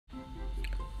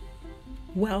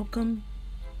Welcome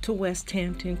to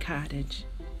Westhampton Cottage,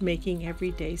 making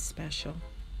every day special.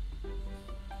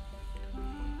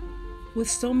 With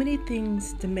so many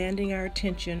things demanding our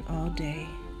attention all day,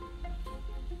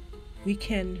 we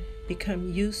can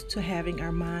become used to having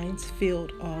our minds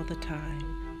filled all the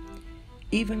time.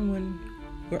 Even when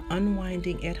we're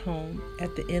unwinding at home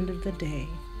at the end of the day,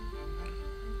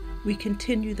 we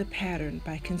continue the pattern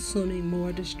by consuming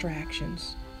more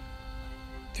distractions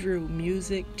through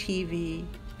music, TV,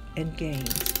 and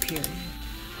games, period.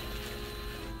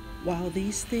 While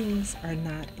these things are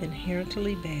not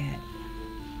inherently bad,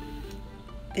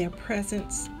 their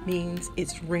presence means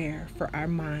it's rare for our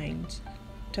minds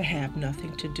to have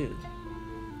nothing to do.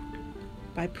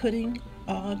 By putting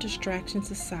all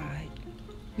distractions aside,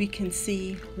 we can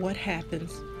see what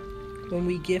happens when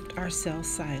we gift ourselves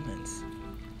silence.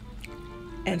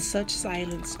 And such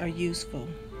silence are useful,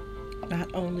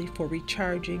 not only for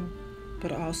recharging,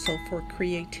 but also for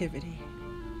creativity.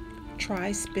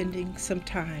 Try spending some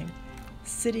time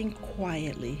sitting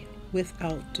quietly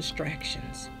without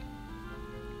distractions.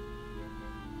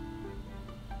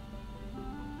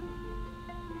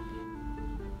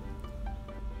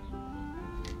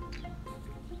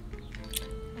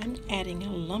 I'm adding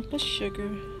a lump of sugar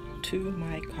to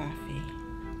my coffee.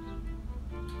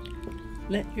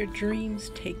 Let your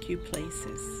dreams take you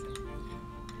places.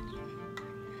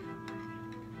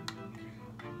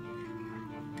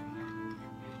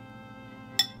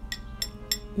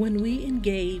 When we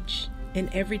engage in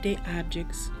everyday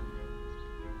objects,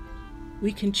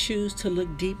 we can choose to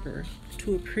look deeper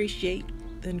to appreciate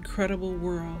the incredible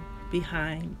world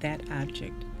behind that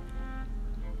object.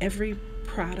 Every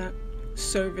product,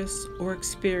 service, or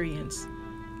experience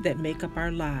that make up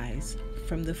our lives,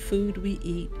 from the food we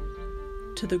eat,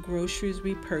 to the groceries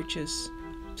we purchase,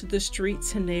 to the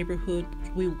streets and neighborhoods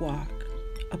we walk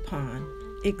upon,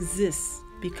 exists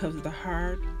because of the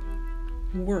hard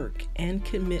work and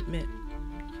commitment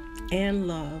and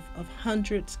love of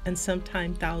hundreds and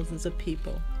sometimes thousands of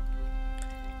people.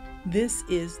 This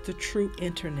is the true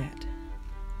internet,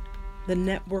 the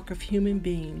network of human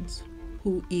beings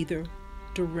who either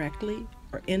directly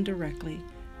or indirectly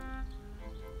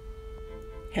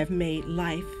have made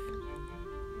life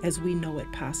as we know it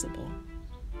possible.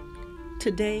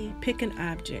 Today, pick an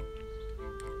object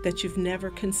that you've never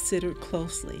considered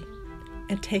closely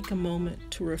and take a moment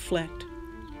to reflect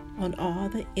on all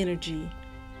the energy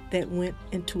that went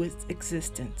into its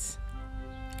existence.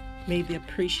 May the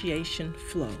appreciation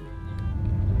flow.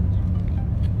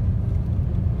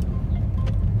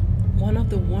 One of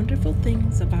the wonderful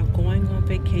things about going on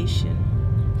vacation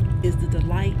is the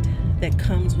delight that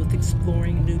comes with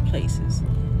exploring new places.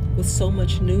 With so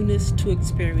much newness to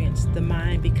experience, the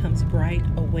mind becomes bright,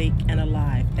 awake, and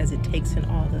alive as it takes in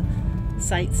all the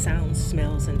sights, sounds,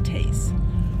 smells, and tastes.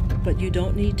 But you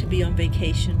don't need to be on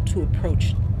vacation to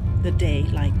approach the day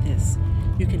like this.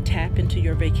 You can tap into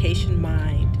your vacation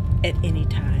mind at any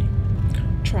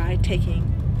time. Try taking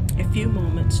a few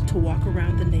moments to walk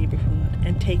around the neighborhood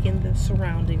and take in the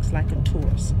surroundings like a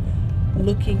tourist,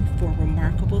 looking for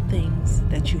remarkable things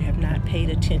that you have not paid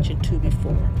attention to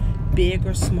before, big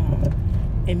or small,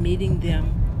 and meeting them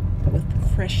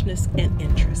with freshness and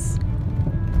interest.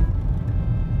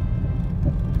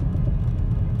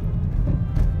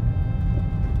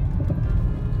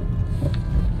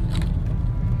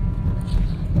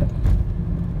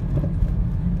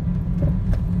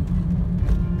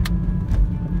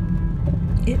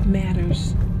 It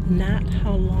matters not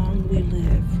how long we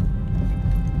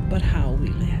live, but how we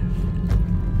live.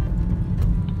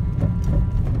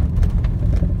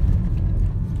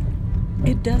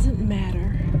 It doesn't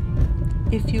matter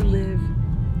if you live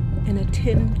in a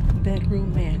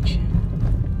 10-bedroom mansion,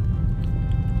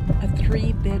 a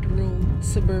 3-bedroom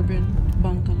suburban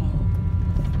bungalow,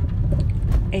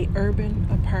 a urban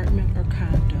apartment or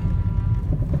condo,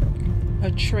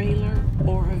 a trailer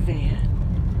or a van.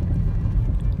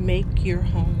 Make your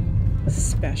home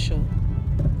special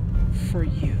for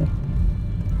you.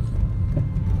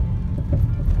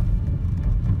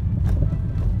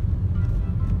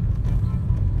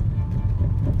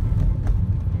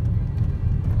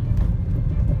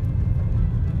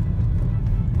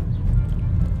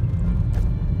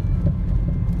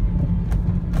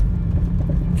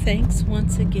 Thanks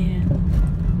once again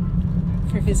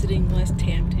for visiting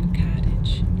Westhampton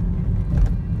Cottage.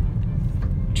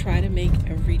 Try to make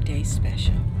every day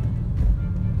special.